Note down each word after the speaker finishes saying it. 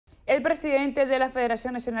El presidente de la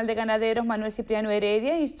Federación Nacional de Ganaderos, Manuel Cipriano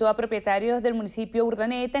Heredia, instó a propietarios del municipio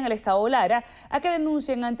URDANETA en el estado de LARA a que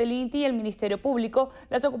denuncien ante el INTI y el Ministerio Público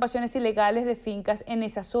las ocupaciones ilegales de fincas en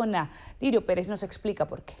esa zona. Lirio Pérez nos explica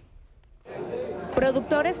por qué.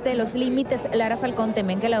 Productores de los límites LARA FALCON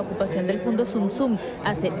temen que la ocupación del FUNDO Zum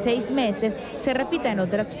hace 6 meses se repita en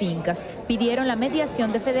otras fincas. Pidieron la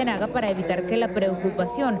mediación de Fedenagas para evitar que la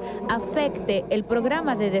preocupación afecte el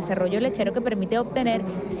programa de desarrollo lechero que permite obtener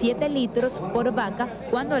 7 litros por vaca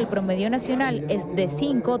cuando el promedio nacional es de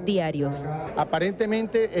 5 diarios.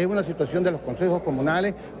 Aparentemente es una situación de los consejos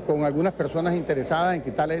comunales con algunas personas interesadas en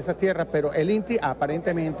quitarle esas tierras, pero el INTI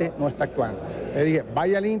aparentemente no está actuando. Le dije,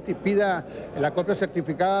 vaya al INTI, pida la copia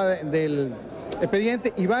certificada del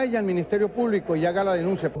expediente y vaya al Ministerio Público y haga la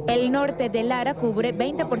denuncia. El norte de LARA cubre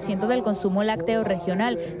 20% del consumo lácteo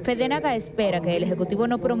regional. Fedenagas espera que el Ejecutivo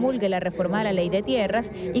no promulgue la reforma a la ley de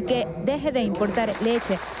tierras y que deje de importar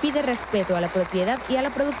leche. Pide respeto a la propiedad y a la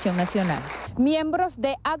producción nacional. Miembros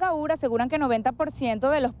de AGAUR aseguran que 90%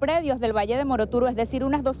 de los predios del Valle de Moroturo, es decir,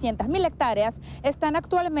 unas 200.000 hectáreas, están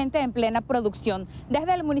actualmente en plena producción.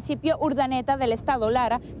 Desde el municipio URDANETA del estado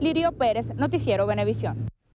LARA, Lirio Pérez, Noticiero Venevisión.